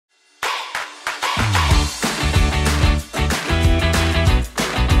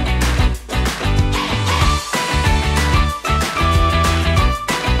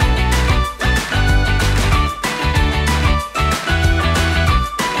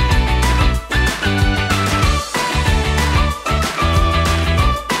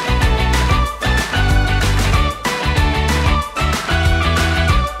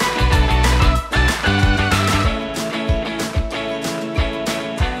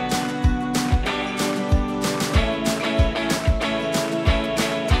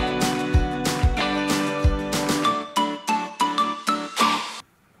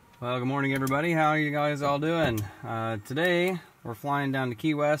everybody, how are you guys all doing? Today we're flying down to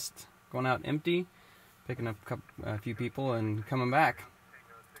Key West, going out empty, picking up a few people and coming back.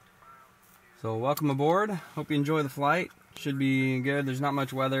 So welcome aboard, hope you enjoy the flight. Should be good, there's not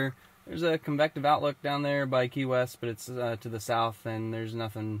much weather. There's a convective outlook down there by Key West, but it's to the south and there's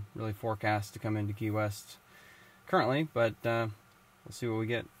nothing really forecast to come into Key West currently, but we'll see what we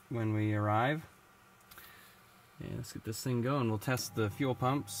get when we arrive. Yeah, let's get this thing going. We'll test the fuel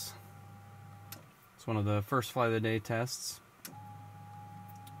pumps. It's one of the first flight of the day tests.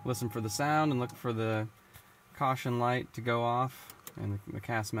 Listen for the sound and look for the caution light to go off and the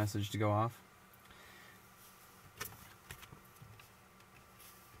CAS message to go off.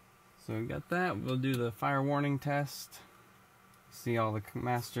 So we got that. We'll do the fire warning test. See all the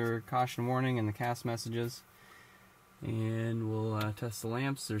master caution warning and the CAS messages. And we'll test the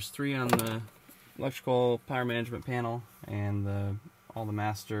lamps. There's 3 on the electrical power management panel and all the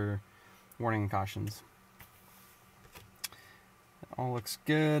master warning and cautions. It all looks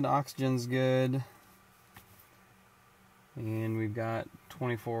good, oxygen's good, and we've got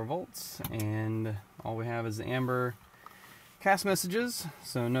 24 volts, and all we have is the amber CAS messages,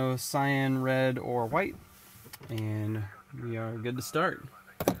 so no cyan, red, or white, and we are good to start.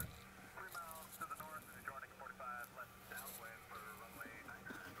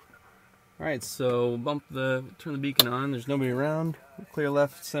 Alright, so we'll turn the beacon on. There's nobody around. We'll clear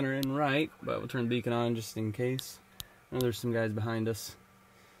left, center, and right, but we'll turn the beacon on just in case. I know there's some guys behind us.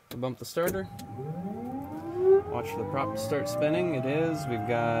 We'll bump the starter. Watch for the prop to start spinning. It is. We've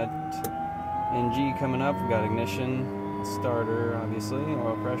got NG coming up. We've got ignition, starter, obviously,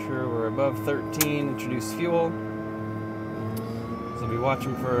 oil pressure. We're above 13. Introduce fuel. So be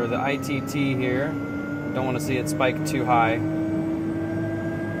watching for the ITT here. Don't want to see it spike too high.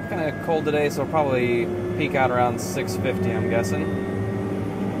 Kind of cold today, so it'll probably peak out around 650, I'm guessing.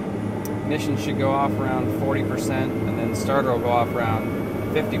 Ignition should go off around 40%, and then starter will go off around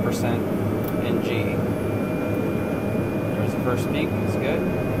 50% NG. There's the first peak, it's good.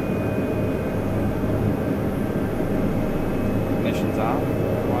 Ignition's off.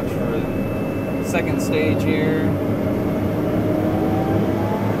 Watch for the second stage here.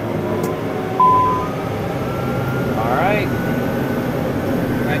 Alright.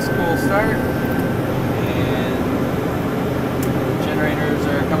 Nice cool start, and generators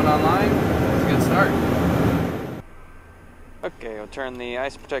are coming online. It's a good start. Okay, we'll turn the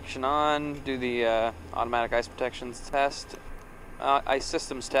ice protection on, do the automatic ice protections test, ice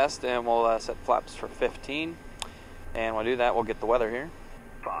systems test, and we'll set flaps for 15. And when we do that, we'll get the weather here.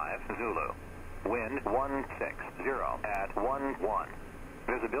 5 Zulu, wind 160 at 11,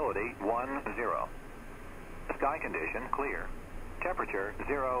 visibility 10, sky condition clear. Temperature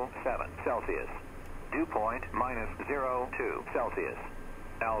 07 Celsius. Dew point -02 Celsius.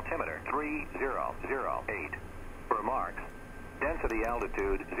 Altimeter 3008. Remarks. Density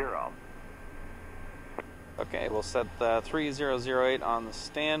altitude 0. Okay, we'll set the 3008 on the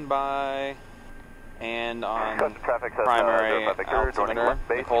standby and on primary altimeter,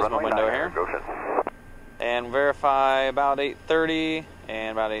 the Colesman window here. And verify about 830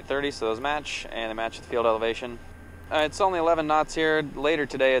 and about 830, so those match, and they match the field elevation. It's only 11 knots here. Later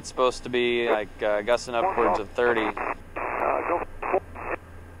today it's supposed to be like gusting upwards of 30.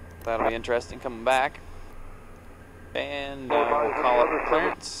 That'll be interesting coming back. And we'll call up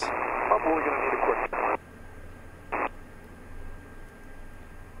clearance.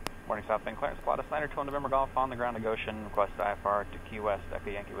 Morning Southbound clearance, Pilatus 12 November Golf on the ground to Goshen. Request IFR to Key West, Echo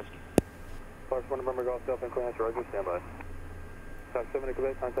Yankee Whiskey. Pilatus 1 November Golf, Southbound clearance, Roger, standby. South 7 to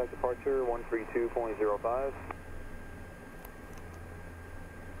Quebec, contact departure 132.05.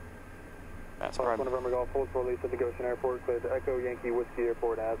 That's Pilatus 1 November Golf, hold for release at the Goshen Airport, cleared to Echo Yankee Whiskey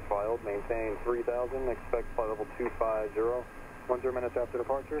Airport as filed. Maintain 3000, expect flight level 250. 10 minutes after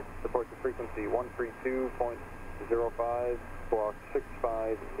departure, report to frequency 132.05, block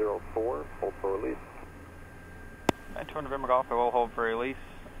 6504, hold for release. 12 November Golf, I will hold for release.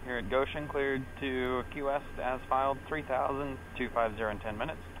 Here at Goshen, cleared to Key West as filed, 3000, 250 in 10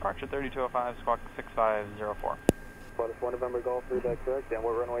 minutes. Departure 3205, squawk 6504. Pilatus 1 November Golf, is that correct? And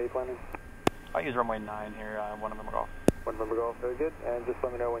what runway are you planning? I'll use runway 9 here, 1 November Golf. 1 November Golf, very good. And just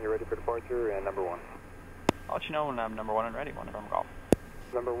let me know when you're ready for departure and number 1. I'll let you know when I'm number 1 and ready, 1 November Golf.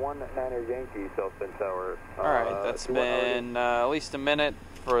 Number 1, Niner Yankee, South Bend Tower. Alright, that's been at least a minute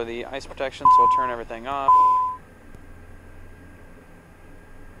for the ice protection, so we'll turn everything off.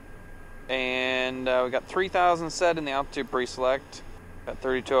 And we got 3000 set in the altitude pre-select, got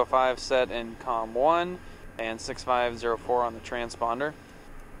 3205 set in COM 1, and 6504 on the transponder.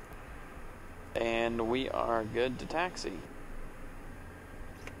 And we are good to taxi.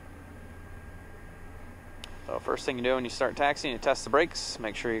 So first thing you do when you start taxiing, you test the brakes,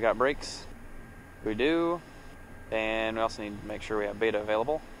 make sure you got brakes. We do. And we also need to make sure we have beta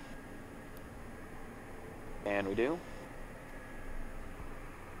available. And we do.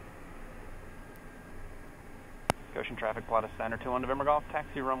 Goshen traffic, Pilatus Center 21 November Golf,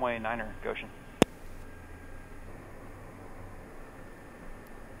 taxi runway 9er, Goshen.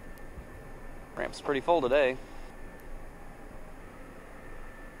 Ramp's pretty full today.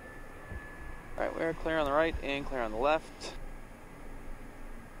 Alright, we're clear on the right and clear on the left.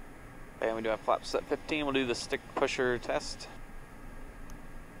 And we do have flaps set 15. We'll do the stick pusher test.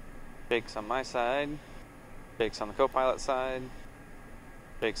 Shakes on my side. Shakes on the co-pilot side.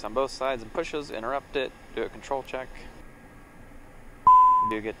 Shakes on both sides and pushes. Interrupt it. Do a control check. You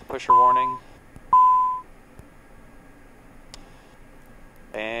do get the pusher warning.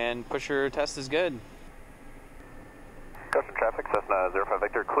 And pusher test is good. Goshen traffic, Cessna 05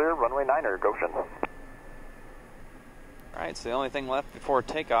 Victor, clear, runway 9er, Goshen. Alright, so the only thing left before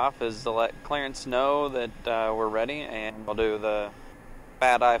takeoff is to let clearance know that we're ready, and we'll do the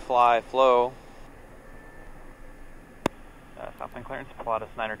bad eye fly flow. Southwind clearance, Pilatus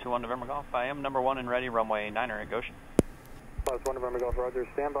 921 November Golf. I am number 1 and ready, runway 9er at Goshen. Pilatus 1 November Golf, Roger,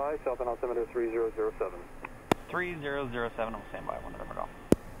 standby, Southwind altimeter 3007. 3007 on standby, 1 November Golf.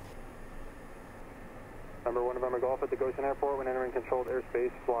 Number 1 November Golf at the Goshen Airport. When entering controlled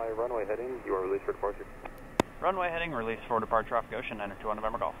airspace, fly runway heading. You are released for departure. Runway heading, released for departure off Goshen, enter 2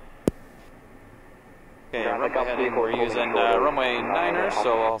 November Golf. Okay, Yeah, runway heading, we're using runway 9er,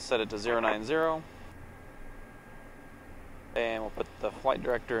 so I'll set it to 090. And we'll put the flight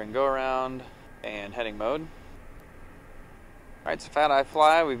director in go around and heading mode. Alright, so fat eye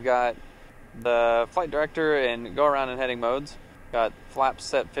fly, we've got the flight director in go around and heading modes. Got flaps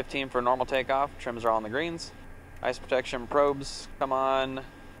set 15 for normal takeoff, trims are all on the greens. Ice protection probes come on,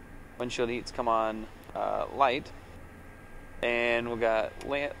 windshield heats come on light. And we've got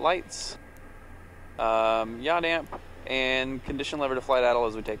lights, yaw damp, and condition lever to flight idle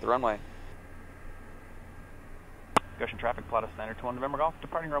as we take the runway. Goshen traffic, Pilatus 921 November Golf,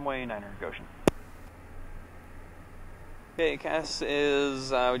 departing runway 9er, Goshen. Okay, CAS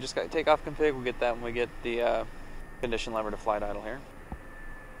is, we just got takeoff config, we'll get that when we get the condition lever to flight idle here.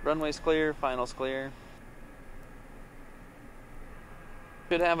 Runway's clear, final's clear.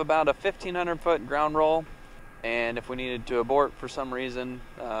 Should have about a 1,500 foot ground roll, and if we needed to abort for some reason,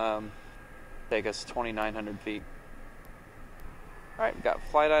 take us 2,900 feet. Alright, we've got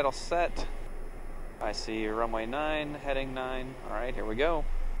flight idle set. I see runway 9, heading 9. Alright, here we go.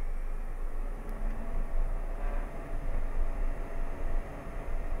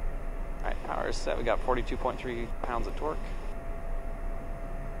 Alright, power is set. We got 42.3 pounds of torque.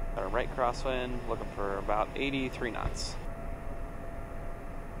 Got a right crosswind, looking for about 83 knots.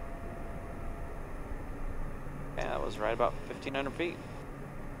 Yeah, that was right about 1,500 feet.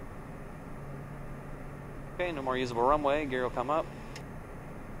 Okay, no more usable runway. Gear will come up.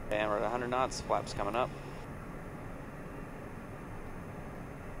 And we're at 100 knots. Flaps coming up.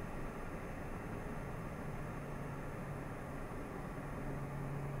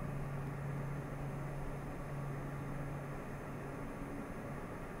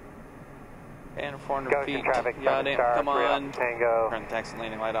 And 400 feet, yaw damp, come on. Tango, turn the taxi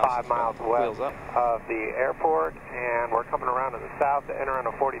landing light off. 5 miles west of the airport, and we're coming around to the south to enter on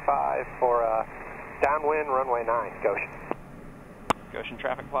a 45 for downwind runway 9, Goshen. Goshen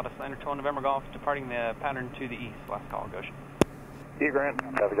traffic, Pilatus 921 November Golf, departing the pattern to the east. Last call, Goshen. See you, Grant.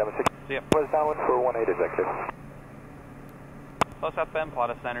 Traffic down to 6. See ya. What is downwind for 18 executive? Close south bend,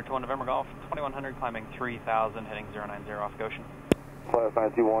 Pilatus 921 November Golf, 2100, climbing 3000, heading 090 off Goshen. Pilatus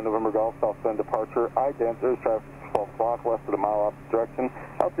 921 November Golf, southbound departure, ident, there's traffic 12 o'clock west of the mile opposite direction,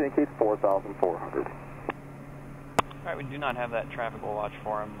 altitude indicates 4,400. Alright, we do not have that traffic, we'll watch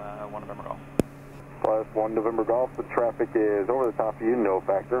for him, 1 November Golf. Pilatus 1 November Golf, the traffic is over the top of you, no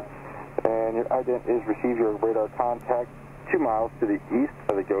factor, and your ident is receive your radar contact 2 miles to the east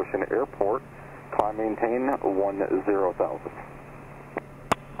of the Goshen Airport, climb maintain 10,000.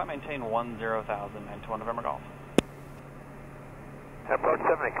 Climb maintain 10,000, 921 November Golf. Approach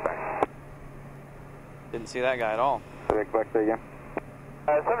 7 Quebec. Didn't see that guy at all. 7 Quebec, say again.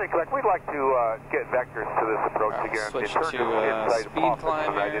 7 Quebec, we'd like to get vectors to this approach again. Switch to speed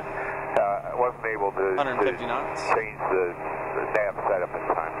climb here. I wasn't able to 150 knots. change the nav setup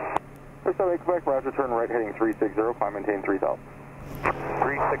in time. 7 Quebec, roger, turn right heading 360, climb maintain 3,000.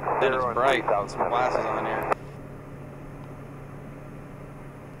 360 That is and bright, 3,000. some glasses on here.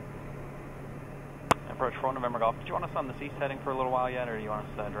 Approach 4 November Golf. Did you want us on the east heading for a little while yet, or do you want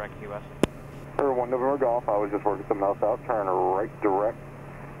us direct Key West? 1 November Golf, I was just working something else out, turn right direct,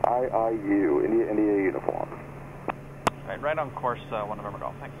 IIU, India uniform. right on course, 1 November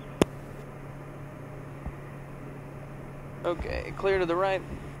Golf, thanks. Okay, clear to the right.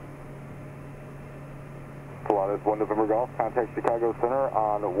 Pilatus 1 November Golf, contact Chicago Center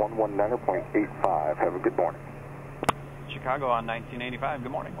on 119.85. Have a good morning. Chicago on 1985,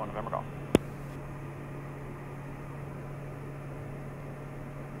 good morning, 1 November Golf.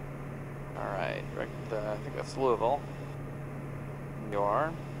 Alright, I think that's Louisville. You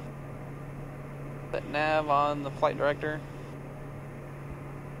are. Set nav on the flight director.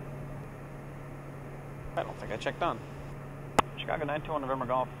 I don't think I checked on. Chicago 921 November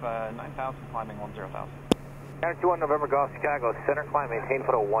Golf, 9,000, climbing 10,000. 921 November Golf, Chicago Center, climb maintain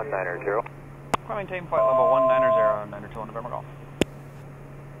foot of 190. Climb maintain flight level 190, 921 November Golf.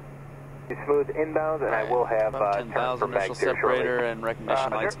 Smooth inbound, and I will have about turn 10,000 for initial bags here separator shortly. and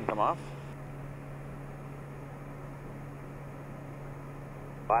recognition lights can come off.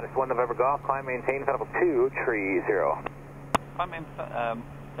 Pilatus 1 November Golf, climb maintain flight level 230. Climb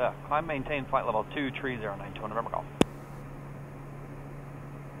maintain flight level 230, 921 November Golf.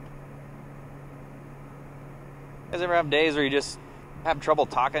 You guys ever have days where you just have trouble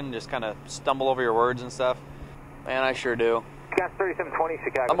talking, just kind of stumble over your words and stuff? Man, I sure do. Got 3720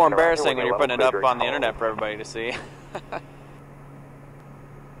 Chicago. A lot more embarrassing when you're putting it up on the internet for everybody to see.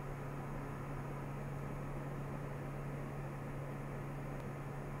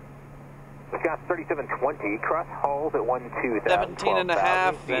 Got 3720, cross hulls at 12,000. 17 and a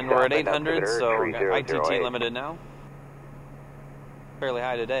half, and we're at 800, so we're ITT limited now. Fairly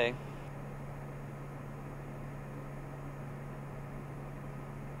high today.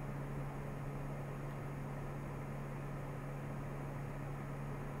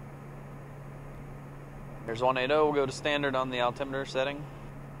 There's 180, we'll go to standard on the altimeter setting.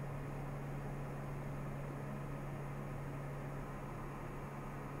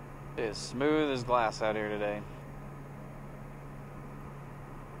 It is smooth as glass out here today.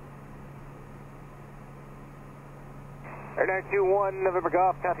 Air 921 November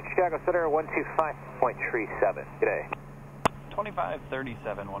Golf, contact Chicago Center 125.37. Good day.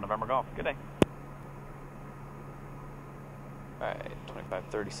 2537, 1 November Golf, good day. Alright,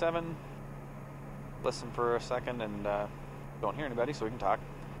 2537. Listen for a second and don't hear anybody so we can talk.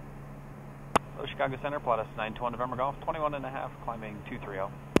 Hello, Chicago Center, Pilatus 921 November Golf, 21 and a half, climbing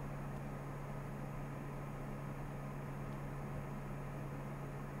 230.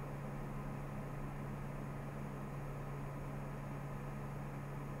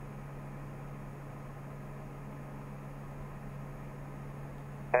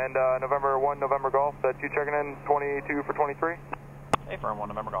 And November 1 November Golf, that's you checking in 22 for 23? Hey, firm 1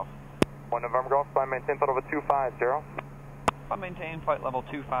 November Golf. 1 November Golf, climb maintain flight level 250. Climb maintain flight level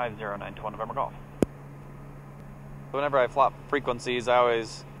 250, 921 November Golf. Whenever I flop frequencies, I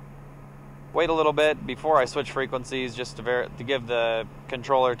always wait a little bit before I switch frequencies just to give the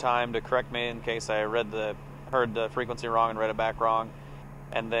controller time to correct me in case I heard the frequency wrong and read it back wrong.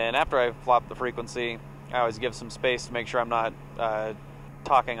 And then after I flop the frequency, I always give some space to make sure I'm not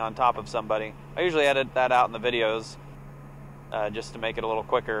talking on top of somebody. I usually edit that out in the videos just to make it a little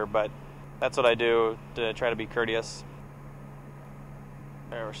quicker, but that's what I do to try to be courteous.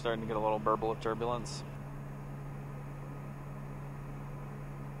 There, we're starting to get a little burble of turbulence.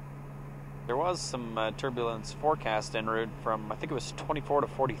 There was some turbulence forecast en route from, I think it was 24 to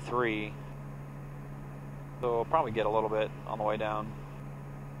 43. So we'll probably get a little bit on the way down.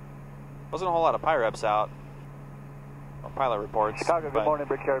 Wasn't a whole lot of PIREPs out, or pilot reports. Chicago, good morning,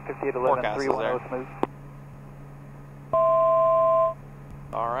 Brickyard 5811, 310 smooth.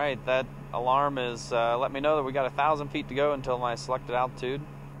 Alright, that alarm is let me know that we got 1,000 feet to go until my selected altitude.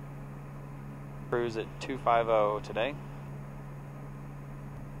 Cruise at 250 today.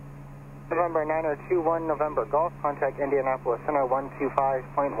 November 9021 November Golf, contact Indianapolis Center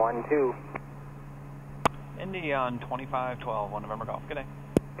 125.12. Indy on 2512, 1 November Golf, good day.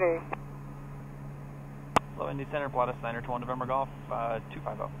 Okay. Hello, Indy Center, Pilatus 921 November Golf,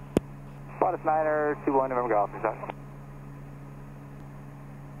 250. Pilatus 921 November Golf, exactly.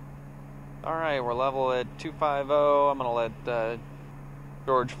 Alright, we're level at 250. I'm going to let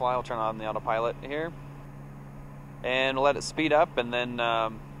George fly. I'll turn on the autopilot here. And we'll let it speed up, and then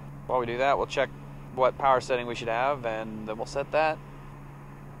while we do that, we'll check what power setting we should have, and then we'll set that.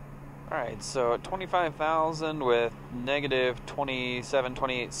 Alright, so at 25,000 with negative 27,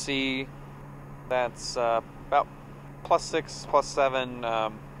 28C, that's about +6,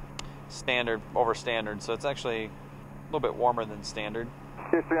 +7 standard, over standard, so it's actually a little bit warmer than standard.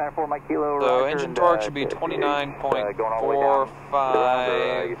 394 Mike Kilo. So Roger, engine and, torque should be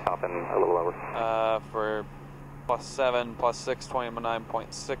 29.45 for +7, +6,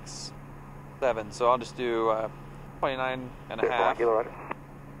 29.67. So I'll just do 29 and a Here's half. Kilo, Roger.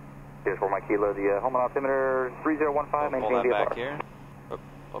 Here's for my kilo, the home altimeter 3015, Pull maintain that back VFR. here. Oh, a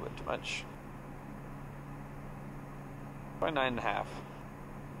little bit too much. 29 and a half.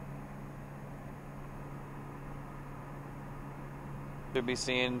 Should be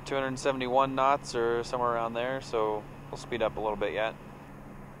seeing 271 knots or somewhere around there, so we'll speed up a little bit yet.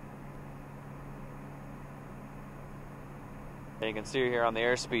 And you can see here on the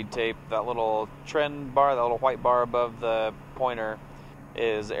airspeed tape, that little trend bar, that little white bar above the pointer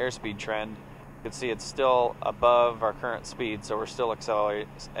is airspeed trend. You can see it's still above our current speed, so we're still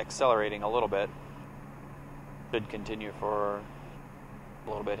accelerating a little bit. Should continue for a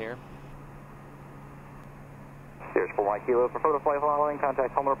little bit here. Here's for my kilo, prefer to fly following,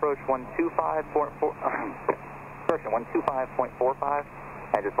 contact home approach 125.4, correction, 125.45,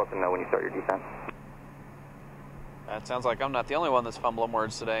 and just let them know when you start your descent. It sounds like I'm not the only one that's fumbling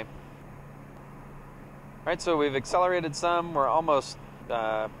words today. Alright, so we've accelerated some. We're almost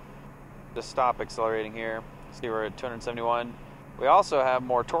to stop accelerating here. See, we're at 271. We also have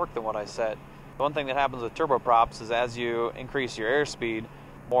more torque than what I set. The one thing that happens with turboprops is as you increase your airspeed,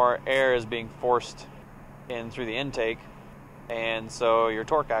 more air is being forced in through the intake, and so your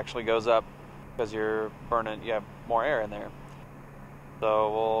torque actually goes up because you have more air in there.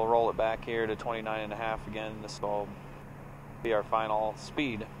 So we'll roll it back here to 29 and a half again. This will be our final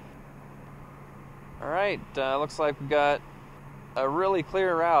speed. Alright, looks like we've got a really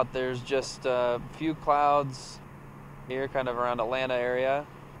clear route. There's just a few clouds here kind of around Atlanta area,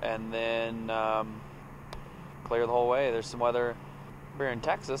 and then clear the whole way. There's some weather here in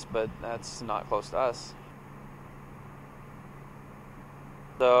Texas, but that's not close to us.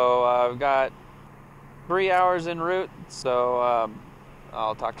 So we've got 3 hours en route, so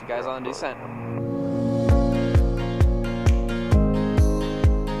I'll talk to you guys on the descent.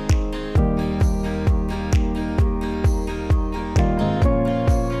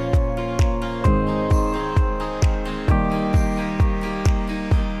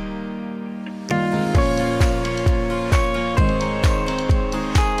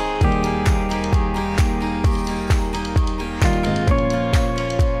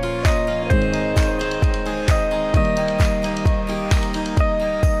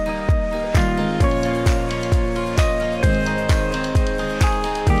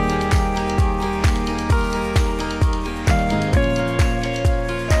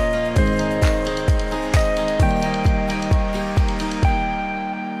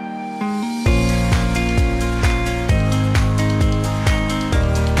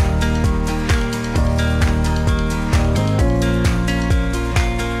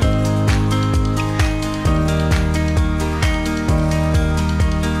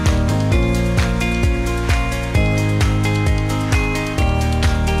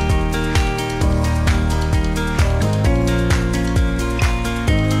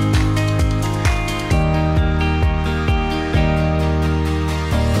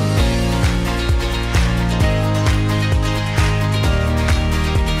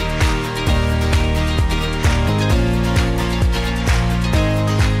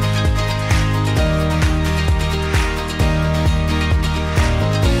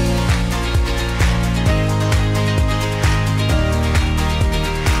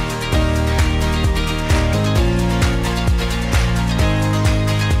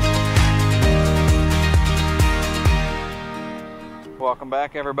 Welcome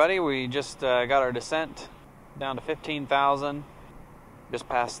back, everybody. We just got our descent down to 15,000, just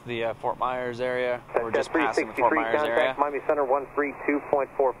past the Fort Myers area. We're just passing the Fort Myers area. Miami Center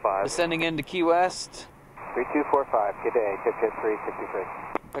 132.45. Descending into Key West. 3245, good day, tip 363.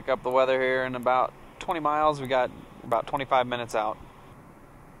 Pick up the weather here in about 20 miles. We got about 25 minutes out.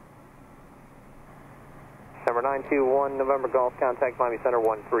 Number 921, November Golf, contact Miami Center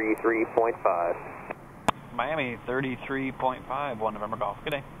 133.5. Miami 33.5, 1 November Golf.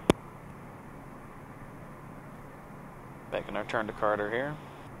 Good day. Making our turn to KARTR here.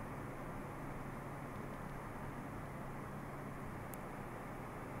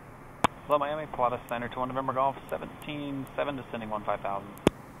 Hello, Miami. Pilatus Center 1 November Golf, 17-7, descending 15,000.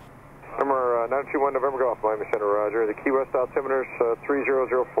 Number 921 November Golf, Miami Center, Roger. The Key West altimeter is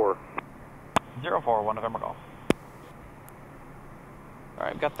 3004. 04, 1 November Golf.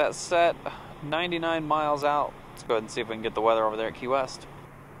 Alright, got that set. 99 miles out. Let's go ahead and see if we can get the weather over there at Key West.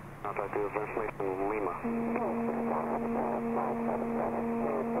 Contact to Destination Lima.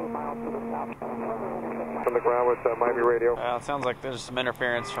 On the ground with Miami radio. It sounds like there's some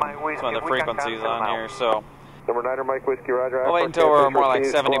interference from some of the frequencies on here, so Number 9 Mike Whiskey, Roger. we'll wait until we're more like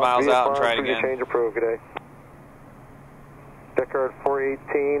 70 miles out and try it again. Change approved, good day. Deck Jacquard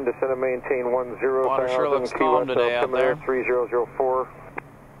 418, descend and maintain 10,000. Water sure looks calm today out there. 3004.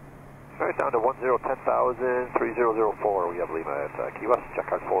 Alright, down to 10,000, 3004. We have Lima at Key West,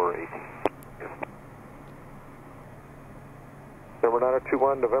 Jacquard 418. Number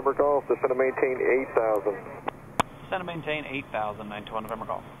 9021, November Golf, descend and maintain 8,000. Descend and maintain 8,000, 921 November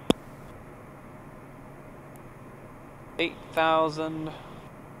Golf. 8,000.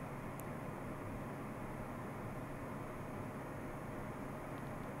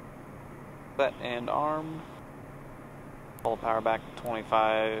 Set and armed. Pull the power back to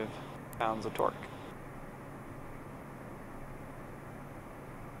 25 pounds of torque.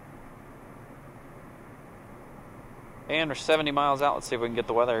 And we're 70 miles out. Let's see if we can get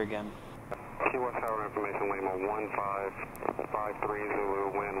the weather again. Key West Tower information, Lima 1553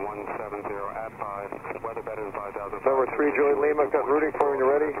 Zulu, wind 170 at 5. Weather better than 5,000. Number 3 Julie Lima, got routing for when you're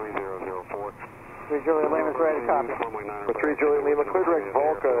ready. 3004. 3 Julie Lima's ready to copy. Number 3 Julie Lima, clear direct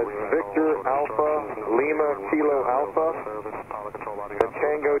Volca, Victor Alpha, Lima Kilo Alpha,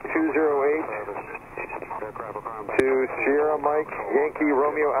 Tango 208 to Sierra Mike, Yankee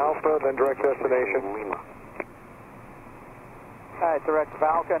Romeo Alpha, then direct destination. Alright, direct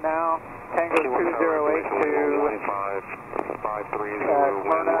Valka now. Tango 208 to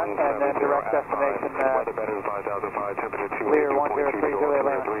Smyrna, and then direct destination Lear 103 Julia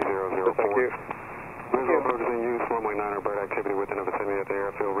Lima. Thank you. Visual approach is in use, runway 9er, bird activity within the vicinity at the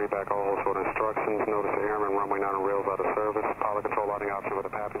airfield. Read back all short instructions. Notice the airman, runway 9er rails out of service. Pilot control lighting option with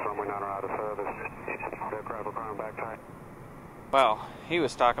the Pappies, runway 9er out of service. Aircraft requiring back time. Well, he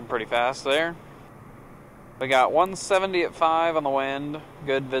was talking pretty fast there. We got 170 at 5 on the wind,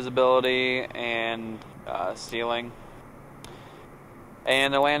 good visibility and stealing.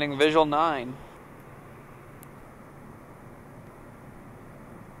 And they're landing visual 9.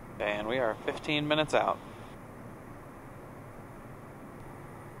 And we are 15 minutes out.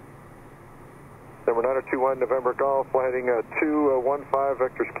 Number 9021 November Golf, heading 215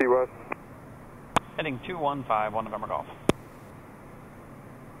 Vectors Key West. Heading 215 1 November Golf.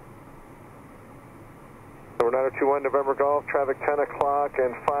 Number 9021 November Golf, traffic 10 o'clock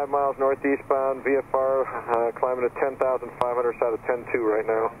and 5 miles northeastbound, VFR climbing to 10,500 south of 10-2 right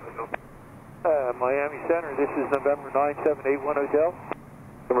now. Miami Center, this is November 9781 Hotel.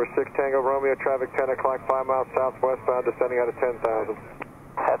 Number 6 Tango Romeo, traffic 10 o'clock, 5 miles southwestbound, descending out of 10,000.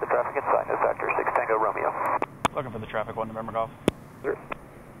 Had the traffic in sight, Factor 6 Tango Romeo. Looking for the traffic 1 November Golf. Sure.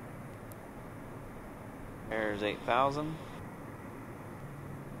 There's 8,000.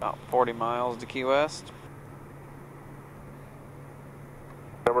 About 40 miles to Key West.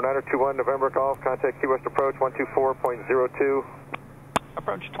 Number 9021 November Golf, contact Key West approach 124.02.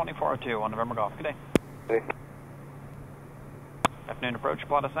 Approach 2402 1 November Golf. Good day. Hey. Afternoon approach,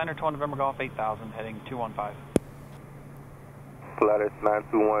 Pilatus Center, 1 November Golf, 8,000, heading 215. Pilatus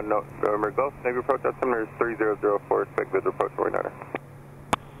 921 November Golf, Navy approach altimeter is 3004, expect visual approach 49er.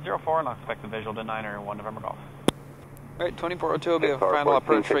 04, and I'll expect the visual to 9er, 1 November Golf. Alright, 2402 will be a Car final 14,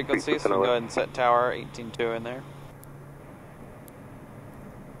 approach frequency, so we can go away. ahead and set tower 18.2 in there.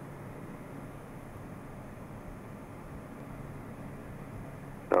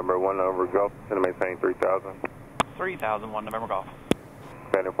 Number 1 November Golf, going to maintain 3,000. 3,000, 1 November Golf.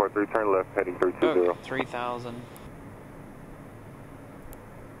 Bandit 43, turn left, heading 320. Okay, 3,000.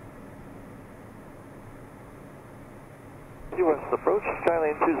 US approach,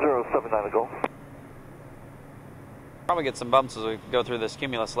 Skyline 2079 Golf. Probably get some bumps as we go through this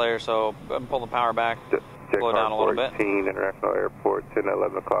cumulus layer, so go ahead and pull the power back, slow down a little bit. 14, International Airport, 10 at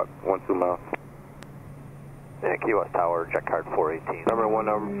 11 o'clock, 12 miles. Yeah, Key West Tower, Jacquard 418. Number 1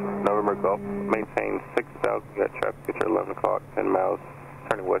 November Golf, maintain 6,000, got traffic at 11 o'clock, 10 miles,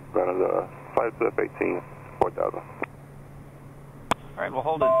 turning westbound on the 5-18, 4,000. Alright, we'll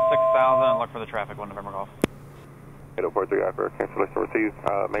hold at 6,000 and look for the traffic, 1 November Golf. 804 3 after cancellation received.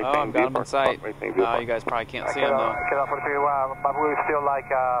 Maintain Oh, I've got him in sight. VFR. You guys probably can't see him though. Kilo 43, but we still like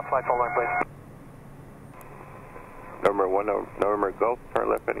flight following, please. Number 1 November Golf, turn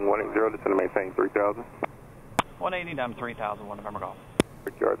left heading 180, descend to maintain 3,000. 180 down to 3,000, 1 November Golf.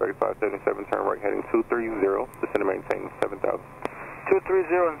 Brickyard 3577, turn right heading 230, descend to maintain 7,000. 230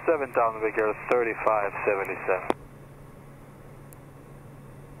 and 7,000, Victor, 3577.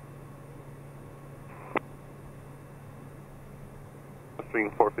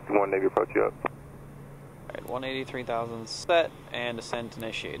 Stream 451, Navy approach you up. Alright, 180, 3,000 set, and descent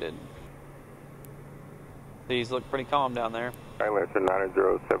initiated. These look pretty calm down there. Alright, Lancer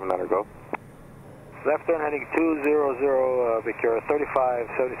 9079 Golf. Left turn heading 200, Victor,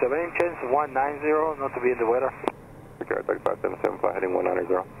 3577. Any chance 190, not to be in the weather? Brickyard 3577, fly heading 190.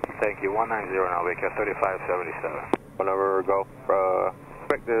 Thank you, 190 now, Victor, 3577. 1 November Golf,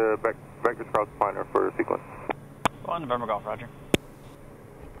 vectors cross Piner for sequence. 1 November Golf, roger.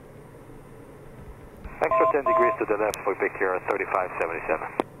 Extra 10 degrees to the left for Big Air 3577.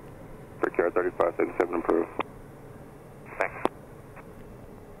 Big Air 3577 approved. Thanks.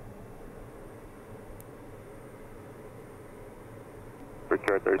 Big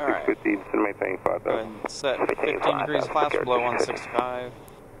Air 3650, just to maintain 5,000. Go ahead and set 15 degrees flaps below 165.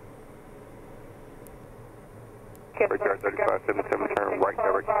 Big Air 3577, turn right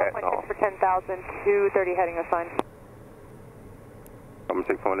direct at and off. For 10,000, 230 heading assigned. Number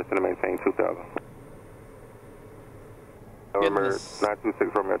 6 just to maintain 2,000. November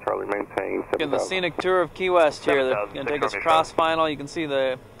 926 Romeo Charlie, maintain 7,000. Getting the scenic tour of Key West here. They're going to take us across final. You can see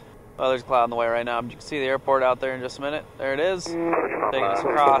the, oh, there's a cloud in the way right now. But you can see the airport out there in just a minute. There it is. Taking us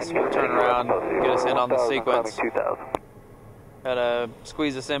across. We'll turn around, get us in on the sequence. Got to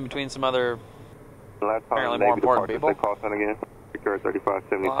squeeze us in between some other apparently more important people.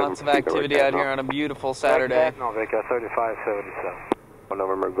 Lots of activity out here on a beautiful Saturday. November 3577. 1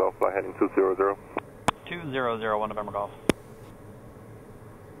 November Golf, fly heading 200. 200, 1 November Golf.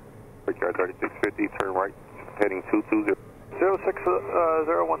 Big Air 3650, turn right, heading 220. 060,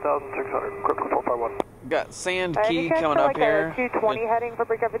 1600, quick 451. Got Sand Key coming up here. 220 heading for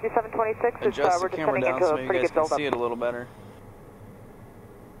Big Air 5726. Adjust We're the just camera heading down into so a you pretty guys good can buildup. see it a little better.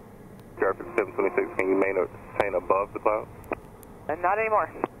 Big Air 5726, can you maintain above the cloud? And not anymore.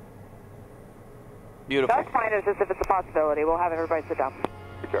 Beautiful. That's fine, it's just if it's a possibility. We'll have everybody sit down.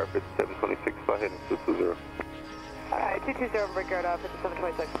 Big Air 5726, fly heading 220. Alright, 220 Big Air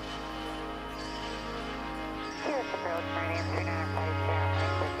 5726. Here's the approach for an answer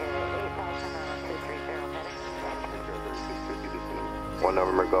 950, 8,000 1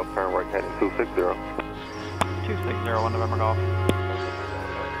 November Golf, turn right heading 260. 260, 1 November Golf.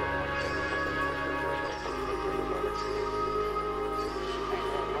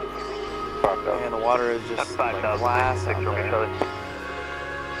 And the water is just like glass out there.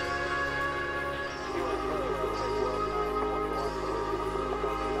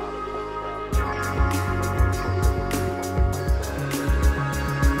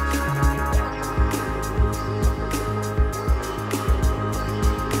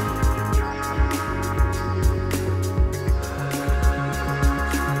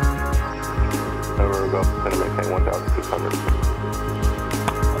 November Golf, going to maintain 1,600.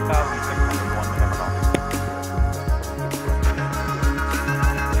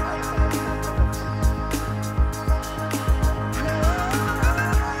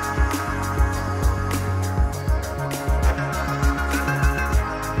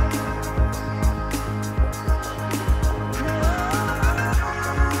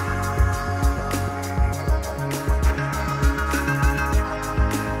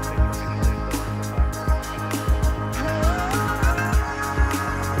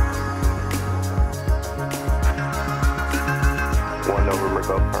 1 November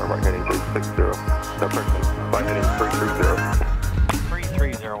Golf. Right heading 360. No person. Flight heading 330.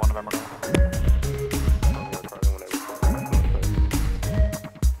 330, 1 November Golf.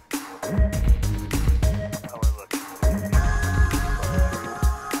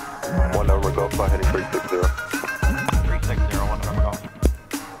 One November Golf, flight heading 360. 360, 1 November Golf.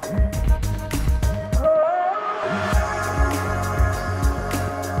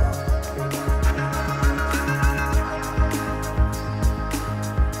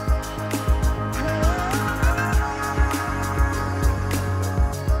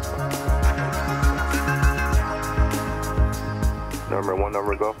 Number 1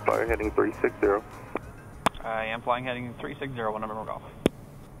 November Golf, flight heading 360. I am flying heading 360, 1 November Golf.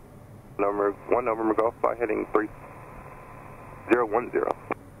 Number 1 November Golf, flight heading 3010.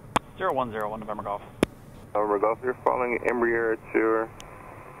 010, 1 November Golf. November Golf, you're following Embraer at your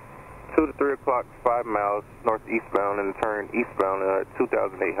 2 to 3 o'clock, 5 miles northeastbound and turn eastbound at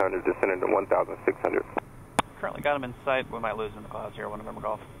 2,800, descending to 1,600. Currently got him in sight. We might lose him in the clouds here, 1 November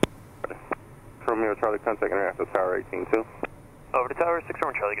Golf. Romeo Charlie, contact International Tower 182. Over to Tower 6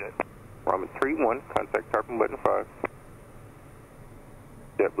 Roman Charlie, good. Ramen 31, contact Tarpon button 5.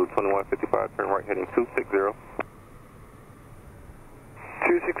 JetBlue 2155, turn right heading 260.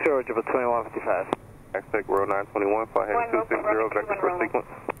 260, Jibba 2155. Aztec World 921, fly heading 260, vector for sequence.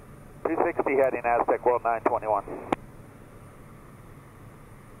 260 heading Aztec World 921.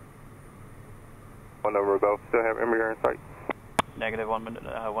 1 November Golf, still have Embraer in sight. Negative, 1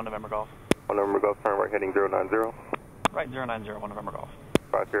 November Golf. 1 November Golf, turn right heading 090. Right, 090, 1 November Golf.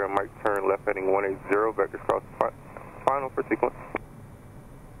 50 Mike, turn left heading 180, vectors cross final for sequence.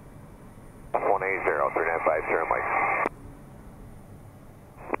 180, 395, Mike.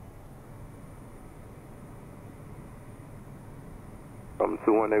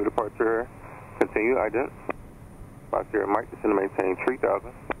 1121 Navy departure here. Continue, ident. 50 Mike, descend to maintain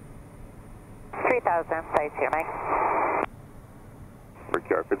 3000. 3000, size here, Mike.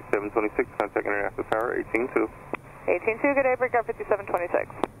 Brickyard 5726, contact International Tower 182. 182, good day, Brickyard 5726.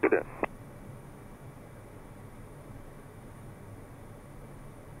 Good day.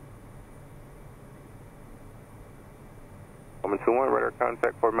 Woman 21, radar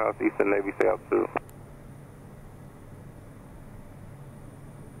contact 4 miles east of Navy, stay altitude.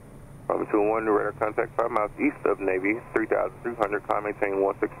 Woman 21, radar contact 5 miles east of Navy, 3,300, climb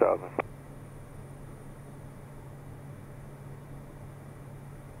maintain 16,000.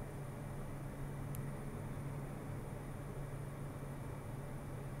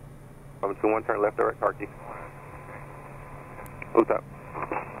 Woman 21, turn left or right, Tarky. Who's up?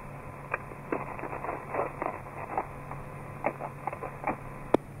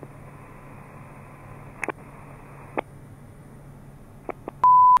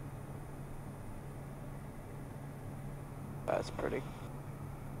 That's pretty.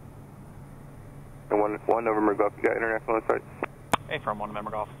 And 1 November Golf, you got international insight? Hey, from 1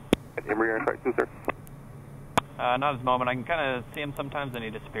 November Golf. Embraer insight too, sir? Not at the moment. I can kind of see him sometimes and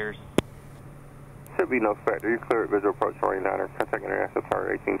he disappears. Should be no factor. You're clear at visual approach 49er. Contact International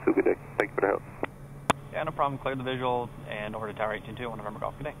Tower 182. Good day. Thank you for the help. Yeah, no problem. Clear the visual and over to Tower 182, 1 November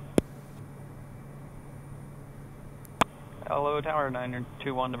Golf. Good day. Hello, Tower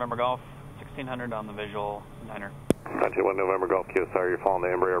 921 November Golf. 1600 on the visual 9er. 91 November Golf, KSR, you're following the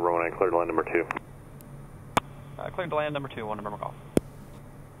Embraer, Rowan, cleared to land number 2. Cleared to land number 2, 1 November Golf.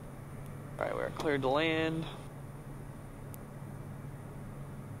 Alright, we're cleared to land.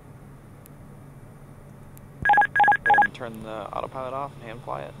 Go ahead and turn the autopilot off and hand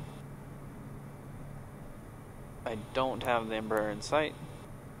fly it. I don't have the Embraer in sight.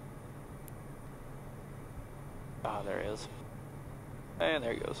 Ah, there he is. And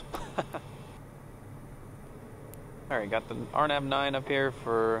there he goes. Alright, got the RNAV 9 up here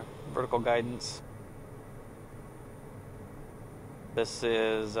for vertical guidance. This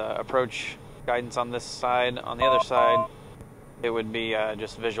is approach guidance on this side. On the other side, it would be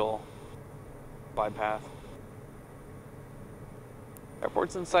just visual glide path.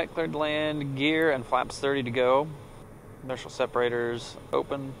 Airport's in sight, cleared to land, gear and flaps 30 to go. Inertial separators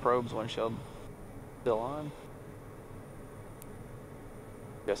open, probes windshield still on.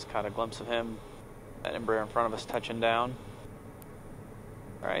 Just caught a glimpse of him, that Embraer in front of us touching down.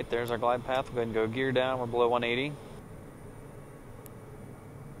 Alright, there's our glide path. We'll go ahead and go gear down, we're below 180.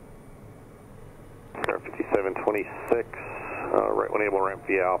 5726, right when able, ramp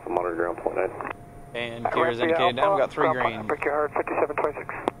via Alpha, monitor ground point 9. And gear is indicated down, we've got 3 green. Brickyard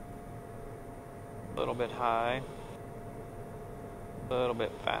 5726. A little bit high, a little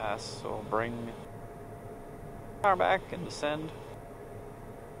bit fast, so we'll bring power back and descend.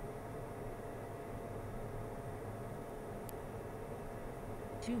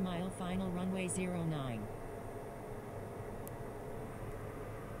 Two-mile final runway 09.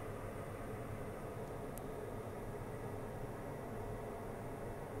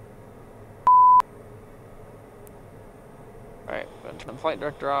 Alright, going to turn the flight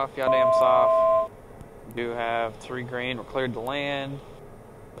director off, yaw damps off. We do have 3 green, we're cleared to land.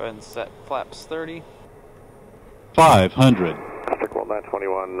 Go ahead and set flaps 30. 500. Stick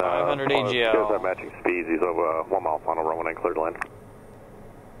 921. 500 AGL. That matching speeds, he's over 1 mile final runway, cleared to land.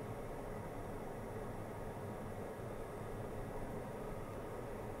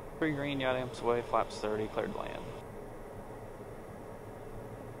 Three green, yaw damps away, flaps 30, cleared to land.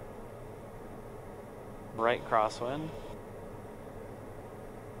 Right crosswind.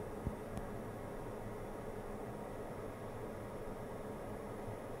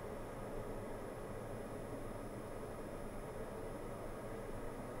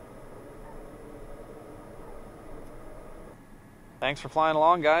 Thanks for flying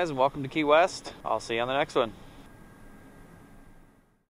along, guys, and welcome to Key West. I'll see you on the next one.